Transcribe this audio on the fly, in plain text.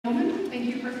gentlemen, thank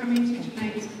you for coming to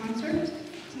tonight's concert.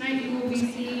 Tonight you will be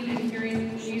seeing and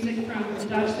hearing music from the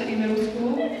Dodge City Middle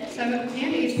School, 7th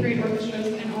and 8th grade orchestras,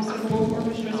 and also both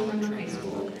orchestras from the high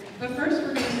school. But first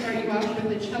we're going to start you off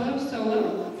with the cello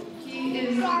solo. He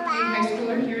is a high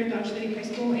schooler here at Dodge City High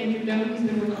School, and you know he's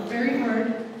been working very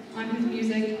hard on his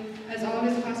music. As all of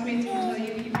his classmates can tell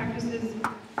you, he practices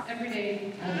every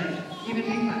day, all day, even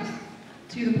in class,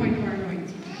 to the point of our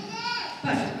annoyance.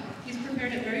 But he's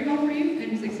prepared it very well for you,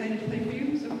 and he's excited to play for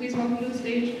you, so please welcome to the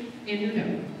stage, Andrew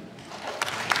Doe.